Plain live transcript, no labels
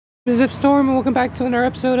This is Zip Storm, and welcome back to another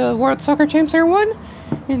episode of World Soccer Champs Air 1.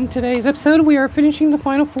 In today's episode, we are finishing the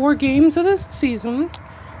final 4 games of the season.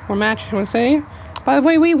 Or match, I want to say. By the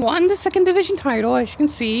way, we won the second division title, as you can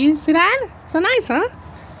see. See that? So nice, huh?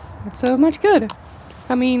 That's so much good.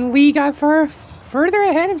 I mean, we got further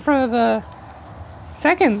ahead in front of the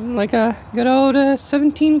second, like a good old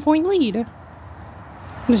 17-point lead.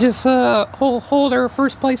 It's just hold our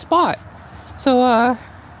first place spot. So,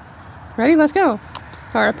 ready? Let's go.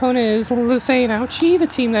 Our opponent is Lucien Auchi, the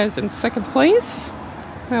team that is in second place.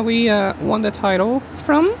 That we won the title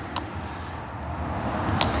from.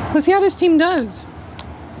 Let's see how this team does.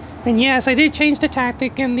 And yes, I did change the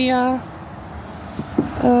tactic in the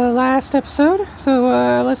last episode. So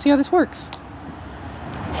let's see how this works.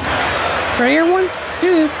 Ready, everyone? Let's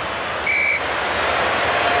do this.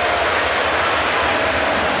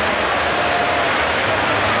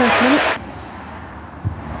 Tenth minute.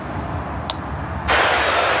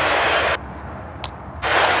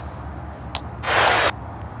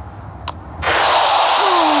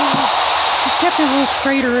 Kept it a little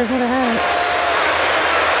straighter and would have had it.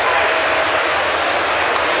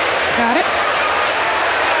 Got it.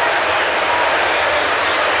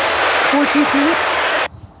 14th minute.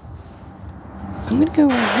 I'm gonna go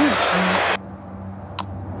right here, actually.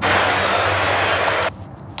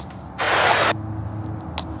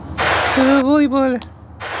 For the volleyball.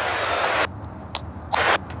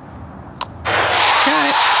 Got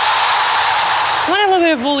it. I want a little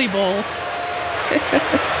bit of volleyball.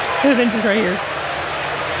 The bench is right here.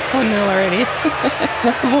 Oh no, already.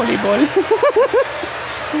 Volleyball.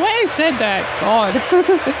 The way I said that, God.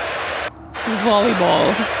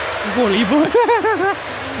 Volleyball. Volleyball.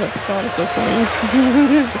 God, it's so funny.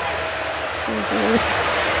 Okay.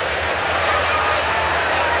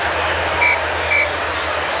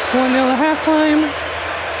 1-0 at halftime.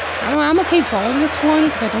 I'm okay drawing this one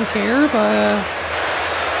because I don't care, but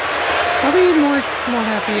I'll be more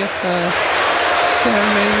happy if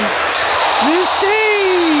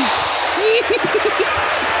mistakes!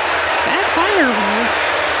 That tire hole.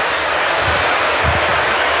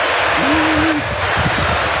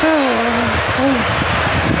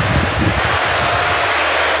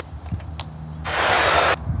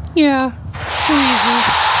 Yeah, too easy.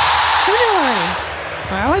 2-0 already.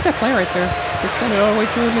 I like that play right there. Just send it all the way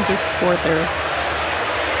through him and just score it there.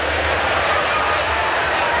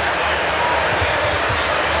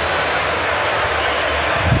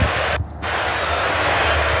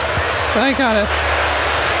 I got it.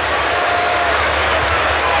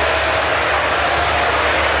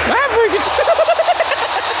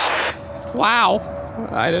 Wow.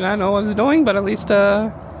 I did not know what I was doing, but at least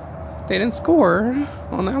they didn't score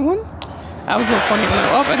on that one. That was a little funny.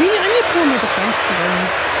 Oh, I need to pull my defense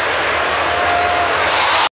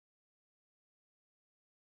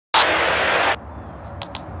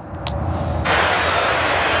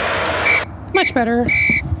again. Much better.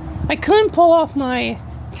 I couldn't pull off my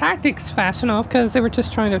tactics fast enough because they were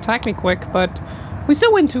just trying to attack me quick, but we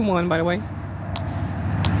still win 2-1, by the way.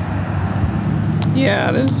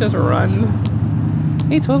 Yeah, this is just a run.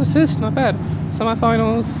 Hey, 12 assists, not bad.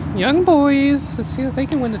 Semifinals, young boys. Let's see if they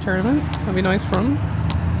can win the tournament. That'd be nice for them.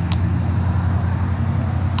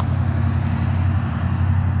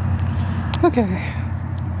 Okay.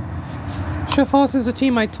 Schaffhausen is the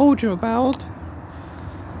team I told you about.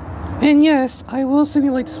 And yes, I will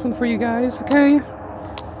simulate this one for you guys, okay?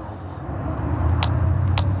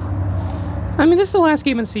 I mean, this is the last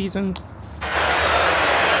game of the season.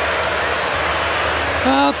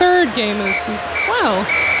 Third game of the season. Wow.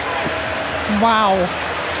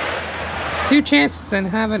 Wow. 2 chances and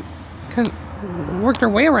haven't worked our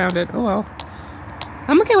way around it. Oh well.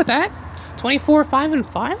 I'm okay with that.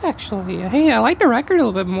 24-5-5 actually. Hey, I like the record a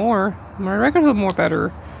little bit more. My record's a little more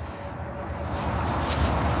better.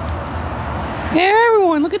 Hey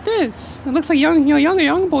everyone, look at this. It looks like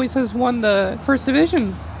Young Boys has won the first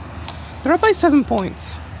division. They're up by 7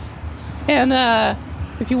 points. And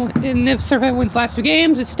if Servet wins last 2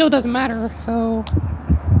 games, it still doesn't matter. So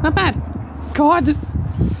not bad. God.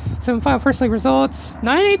 7-5 first league results.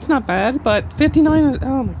 9-8's not bad, but 59 is,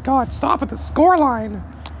 oh my God, stop at the scoreline.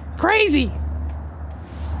 Crazy.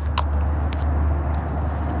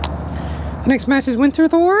 The next match is Winter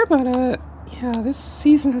Thor, but yeah, this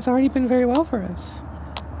season has already been very well for us.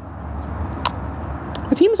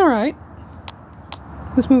 The team's alright.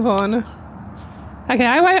 Let's move on. Okay,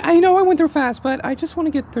 I know I went through fast, but I just want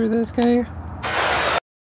to get through this, okay?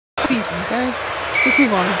 Season, okay? Let's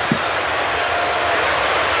move on.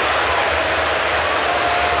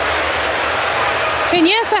 And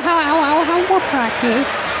yes, I'll have more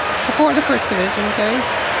practice before the first division, okay?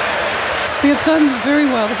 We have done very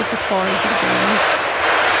well to get this far into the game.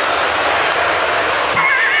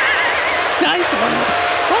 Nice one.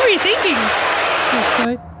 What were you thinking?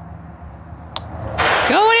 Outside.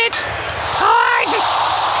 Go with it! Hard!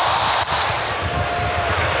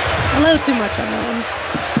 A little too much on that one.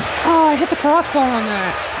 Oh, I hit the crossbar on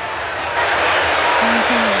that. I don't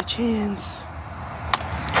have a chance.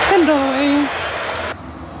 Send it away.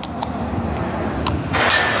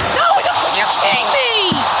 No, you're kidding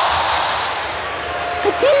me! I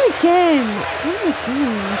did it again. What am I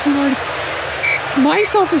doing? I'm already...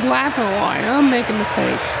 Myself is laughing a lot. I'm making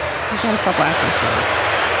mistakes. I gotta stop laughing so much.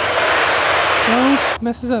 Don't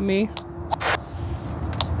messes up me.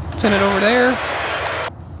 Send it over there.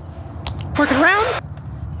 Work it around.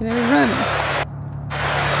 And then we run.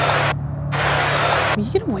 Will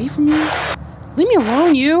you get away from me? Leave me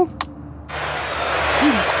alone, you.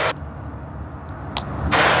 Jeez.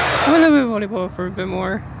 I'm gonna play volleyball for a bit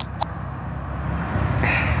more.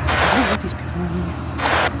 I don't like these people on me.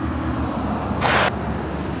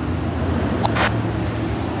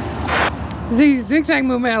 Zigzag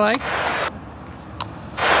movement I like.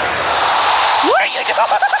 What are you doing?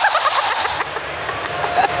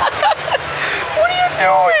 What are you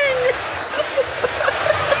doing?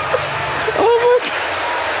 Oh my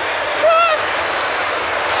god.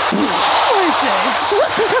 What is this?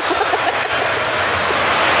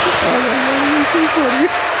 Oh my god, that's so funny.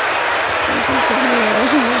 That's so funny.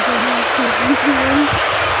 Oh my goodness.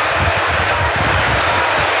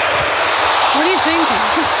 What are you thinking?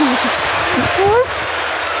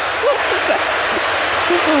 What was that?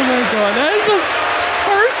 Oh my god, that is the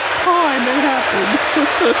first time it happened.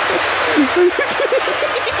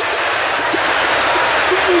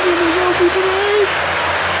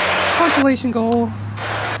 Consolation goal.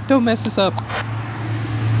 Don't mess this up.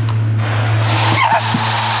 Yes!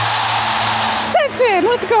 That's it,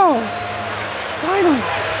 let's go! Finally!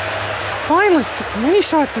 Finally! Took many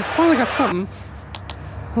shots and finally got something.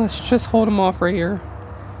 Let's just hold him off right here.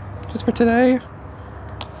 Just for today.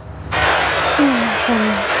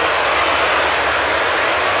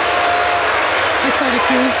 Excited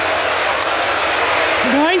too.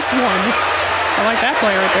 Nice one. I like that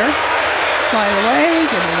play right there. Slide away,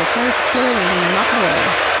 get a little good, and knock it away.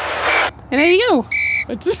 And there you go.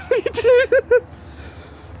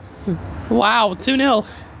 Wow, 2-0.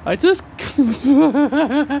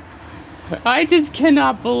 I just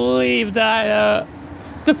cannot believe that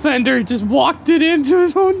defender just walked it into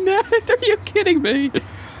his own net. Are you kidding me?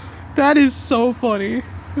 That is so funny.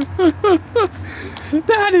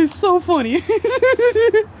 That is so funny.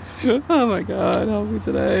 Oh my god, help me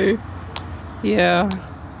today. Yeah.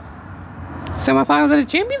 Semifinals of the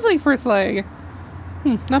Champions League first leg.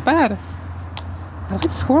 Not bad. I like the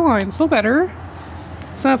scoreline, still better.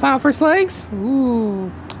 Semifinal first legs?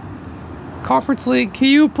 Ooh. Conference League, can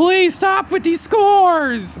you please stop with these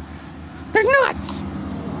scores? They're nuts!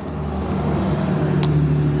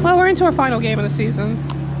 Well, we're into our final game of the season.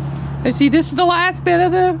 I see this is the last bit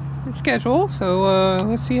of the schedule, so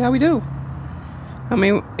let's see how we do. I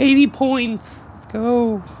mean, 80 points. Let's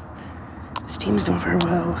go. This team's doing very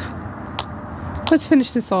well. Let's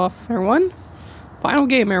finish this off, everyone. Final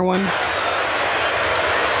game, everyone.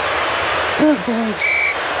 Oh boy.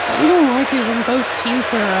 I don't like it when both teams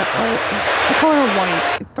wear the color of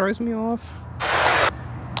white. It throws me off.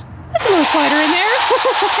 There's a little slider in there.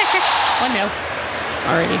 1-0.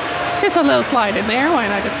 Alrighty. Just a little slide in there. Why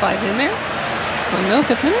not just slide it in there? 1-0,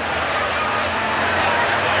 5th minute.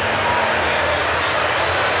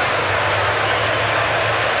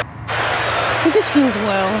 It just feels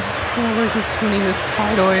well. We're just winning this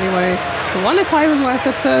title anyway. We won the title in the last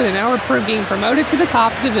episode, and now we're being promoted to the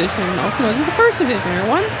top division, also known as the first division,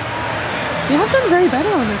 everyone. We have done very better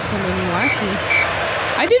on this one than last week.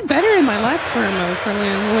 I did better in my last career mode for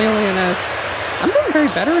Leoness. I'm doing very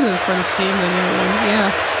better for this team than everyone,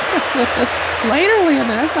 yeah. Later,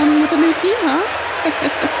 Leoness, I'm with a new team, huh?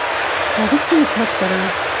 Oh, this team is much better.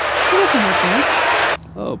 He has one more chance.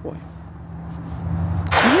 Oh boy.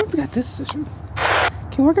 I wonder if we got this position.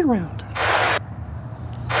 Can work it around.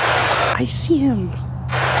 I see him.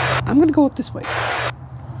 I'm gonna go up this way.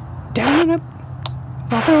 Down and up.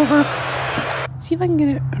 Knock it over. See if I can get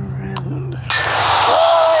it around.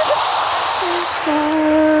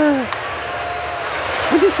 Crossbar!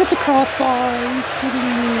 I just hit the crossbar. Are you kidding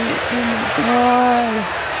me? Oh my god.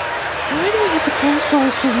 Why do I hit the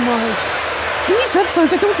crossbar so much? In these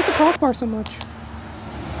episodes, I don't hit the crossbar so much.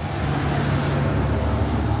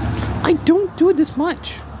 I don't do it this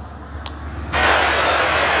much.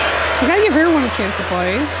 We gotta give everyone a chance to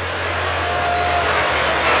play.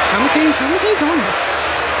 I'm okay drawing this.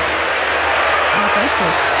 I like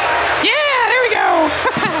this. Yeah!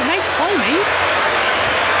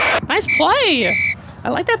 play. I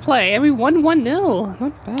like that play. And we won 1-0.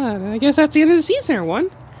 Not bad. I guess that's the end of the season, everyone.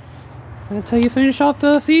 Until you finish off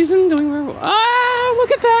the season doing very well. Ah,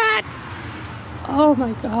 look at that. Oh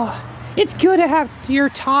my god. It's good to have your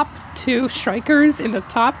top 2 strikers in the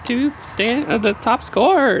top 2 the top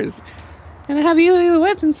scorers. And I have Eli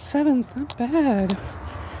Lewis in 7th. Not bad.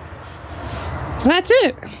 That's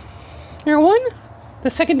it. Everyone, the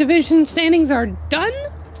second division standings are done.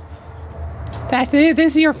 This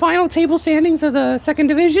is your final table standings of the second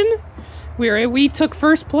division. We took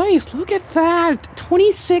first place. Look at that.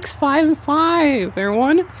 26-5-5,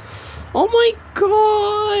 everyone. Oh my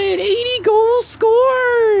god. 80 goals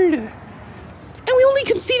scored. And we only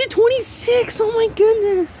conceded 26. Oh my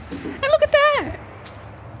goodness. And look at that.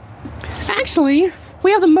 Actually,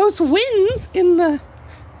 we have the most wins in the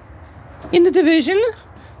division.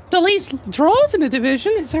 The least draws in the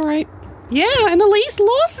division. Is that right? Yeah, and the least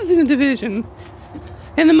losses in the division.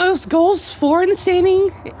 And the most goals for in the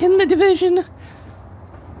standing in the division.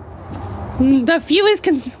 The fewest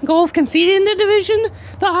goals conceded in the division.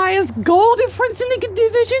 The highest goal difference in the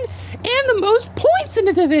division. And the most points in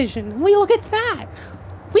the division. We look at that.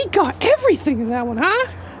 We got everything in that one, huh?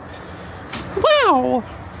 Wow.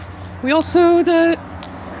 We also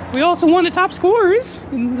won the top scorers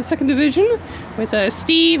in the second division with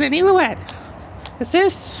Steve and Elouette.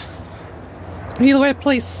 Assists. Elouette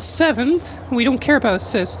placed 7th. We don't care about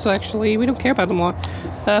assists, actually. We don't care about them all.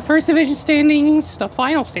 First division standings, the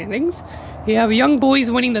final standings. You have Young Boys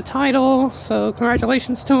winning the title, so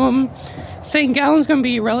congratulations to them. St. Gallen's going to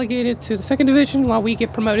be relegated to the second division while we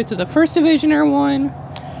get promoted to the first division, everyone.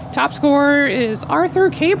 Top scorer is Arthur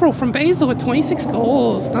Cabral from Basel with 26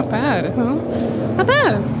 goals. Not bad, huh? Not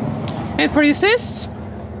bad. And for the assists,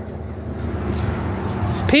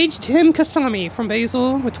 Paige Tim Kasami from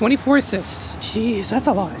Basel with 24 assists. Jeez, that's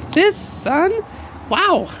a lot of assists, son.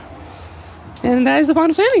 Wow. And that is the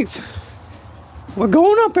final standings. We're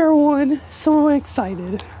going up, everyone. So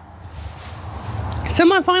excited.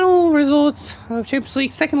 Semi-final results of Champions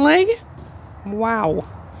League second leg. Wow.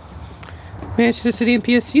 Manchester City and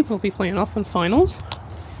PSG will be playing off in finals.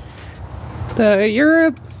 The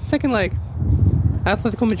Europe second leg.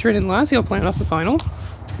 Atletico Madrid and Lazio playing off the final.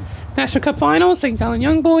 National Cup finals, St. Gallen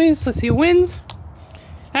Young Boys. Let's see who wins.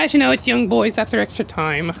 As you know, it's Young Boys after extra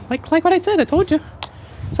time. Like what I said, I told you. So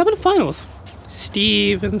I'm in the finals.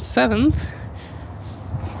 Steve in 7th.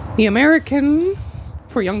 The American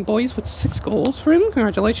for Young Boys with 6 goals for him.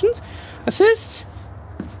 Congratulations. Assists.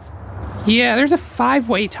 Yeah, there's a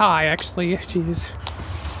 5-way tie, actually. Jeez.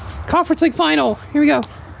 Conference League final. Here we go.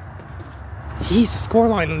 Jeez, the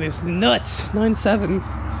scoreline on this is nuts. 9-7.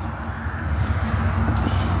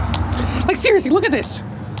 Like, seriously, look at this.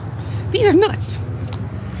 These are nuts.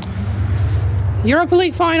 Europa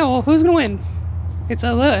League final. Who's going to win? It's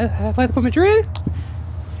Atletico Madrid.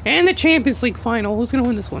 And the Champions League final. Who's going to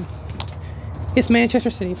win this one? It's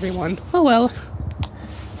Manchester City 3-1. Oh, well.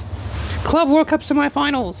 Club World Cup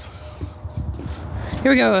semifinals.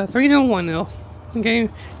 Here we go. 3-0, 1-0. Okay.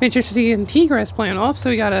 Manchester City and Tigres playing off. So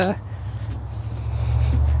we got a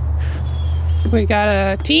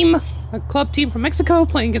team, a club team from Mexico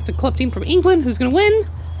playing against a club team from England. Who's going to win?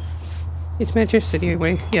 It's Manchester City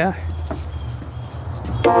anyway. Yeah.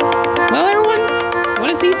 Well, everyone, what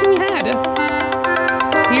a season we had.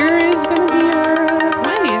 Here is going to be our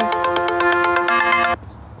plan.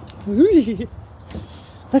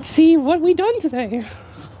 Let's see what we done today.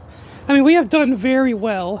 I mean, we have done very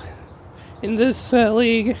well in this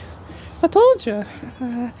league. I told you.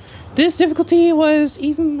 This difficulty was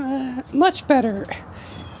even much better.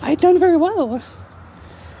 I done very well.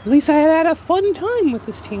 At least I had a fun time with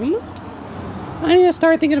this team. I need to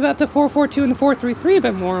start thinking about the 4-4-2 and the 4-3-3 a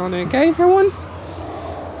bit more on it, okay, everyone?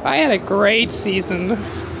 I had a great season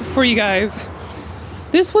for you guys.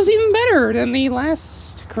 This was even better than the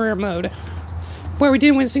last career mode, where we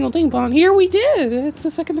didn't win a single thing, but on here we did. It's the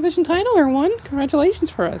second division title, everyone. Congratulations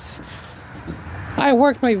for us. I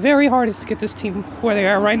worked my very hardest to get this team where they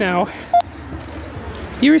are right now.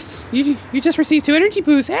 You just received 2 energy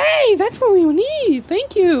boosts. Hey, that's what we need.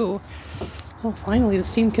 Thank you. Well, finally,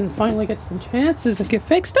 this team can finally get some chances to get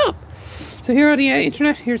fixed up. So here are the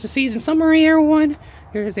here's the season summary, everyone.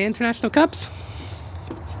 Here's the international cups.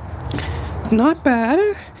 Not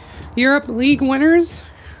bad. Europe League winners.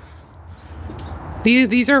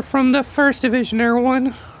 These are from the first division,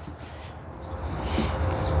 everyone.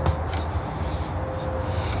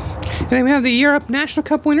 And then we have the Europe National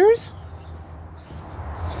Cup winners.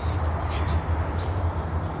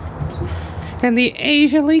 And the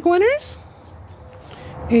Asia League winners.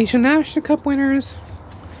 Asia National Cup winners.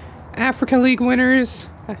 Africa League winners.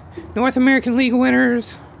 North American League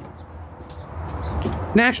winners.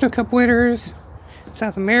 National Cup winners,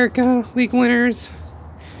 South America League winners,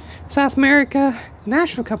 South America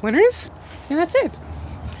National Cup winners, and that's it.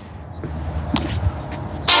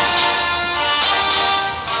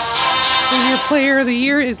 And your player of the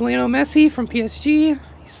year is Lionel Messi from PSG.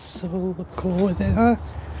 He's so cool with it, huh?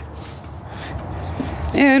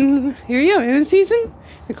 And here you go, in the season,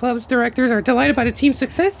 the club's directors are delighted by the team's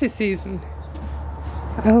success this season.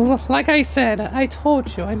 Like I said, I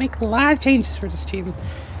told you, I make a lot of changes for this team.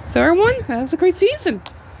 So everyone, that was a great season.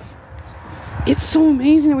 It's so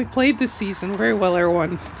amazing that we played this season very well,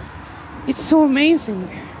 everyone. It's so amazing.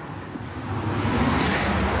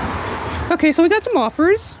 Okay, so we got some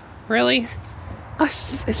offers. Really?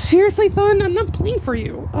 Seriously, Thun? I'm not playing for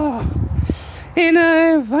you. Oh. And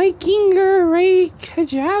Vikingur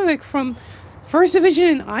Reykjavik from First Division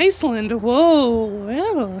in Iceland. Whoa.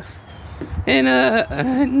 Well. And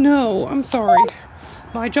no, I'm sorry.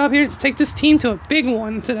 My job here is to take this team to a big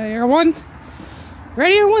one today, everyone.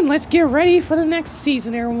 Ready, everyone? Let's get ready for the next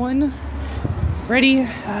season, everyone. Ready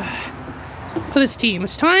for this team.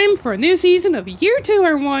 It's time for a new season of Year 2,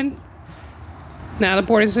 everyone. Now, the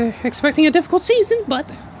board is expecting a difficult season,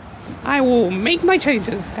 but I will make my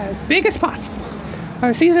changes as big as possible.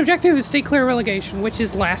 Our season objective is stay clear of relegation, which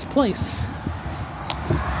is last place.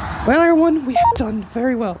 Well, everyone, we have done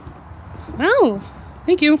very well. Oh,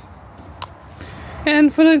 thank you.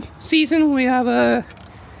 And for the season, we have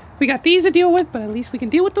we got these to deal with, but at least we can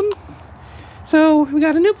deal with them. So we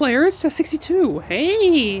got a new player. It's a 62.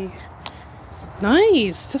 Hey,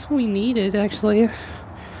 nice. That's what we needed, actually.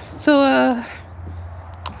 So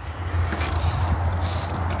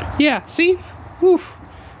yeah. See, oof.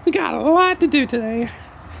 We got a lot to do today.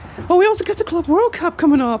 Oh, we also got the Club World Cup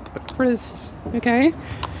coming up for this. Okay.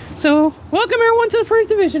 So, welcome everyone to the First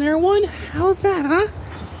Division, everyone. How's that, huh?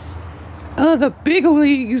 The big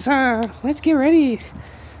leagues, let's get ready.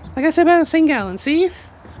 Like I said about St. Gallen, see?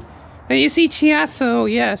 And you see Chiasso,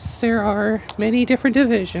 yes, there are many different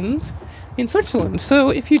divisions in Switzerland.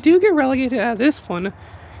 So, if you do get relegated out of this one,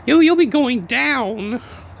 you'll be going down.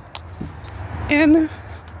 And,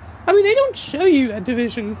 I mean, they don't show you that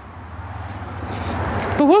division.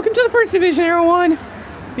 But welcome to the First Division, everyone.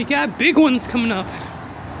 We got big ones coming up.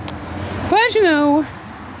 But as you know,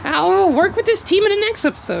 I'll work with this team in the next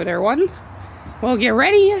episode, everyone. We'll get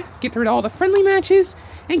ready, get through all the friendly matches,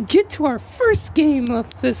 and get to our first game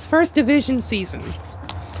of this First Division season.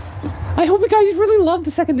 I hope you guys really loved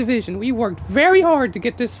the Second Division. We worked very hard to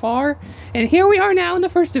get this far, and here we are now in the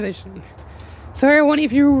First Division. So everyone,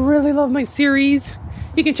 if you really love my series,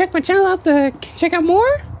 you can check my channel out to check out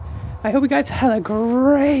more. I hope you guys had a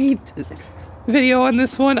great video on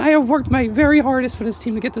this one. I have worked my very hardest for this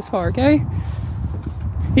team to get this far, okay?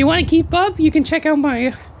 If you want to keep up, you can check out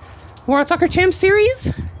my World Soccer Champs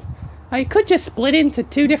series. I could just split into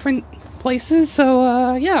 2 different places,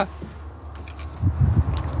 so, yeah.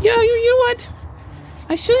 Yeah, you know what?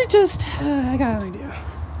 I should have just, I got an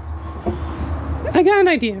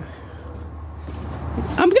idea.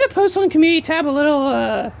 I'm gonna post on the community tab a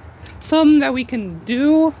little, something that we can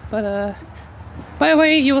do, but, by the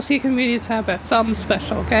way, you will see a community tab at something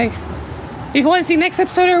special, okay? If you want to see next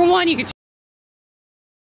episode, everyone, you can check.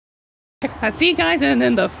 I'll see you guys in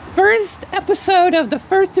the first episode of the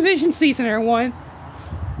First Division season, everyone.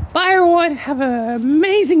 Bye, everyone. Have an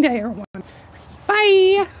amazing day, everyone.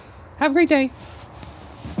 Bye. Have a great day.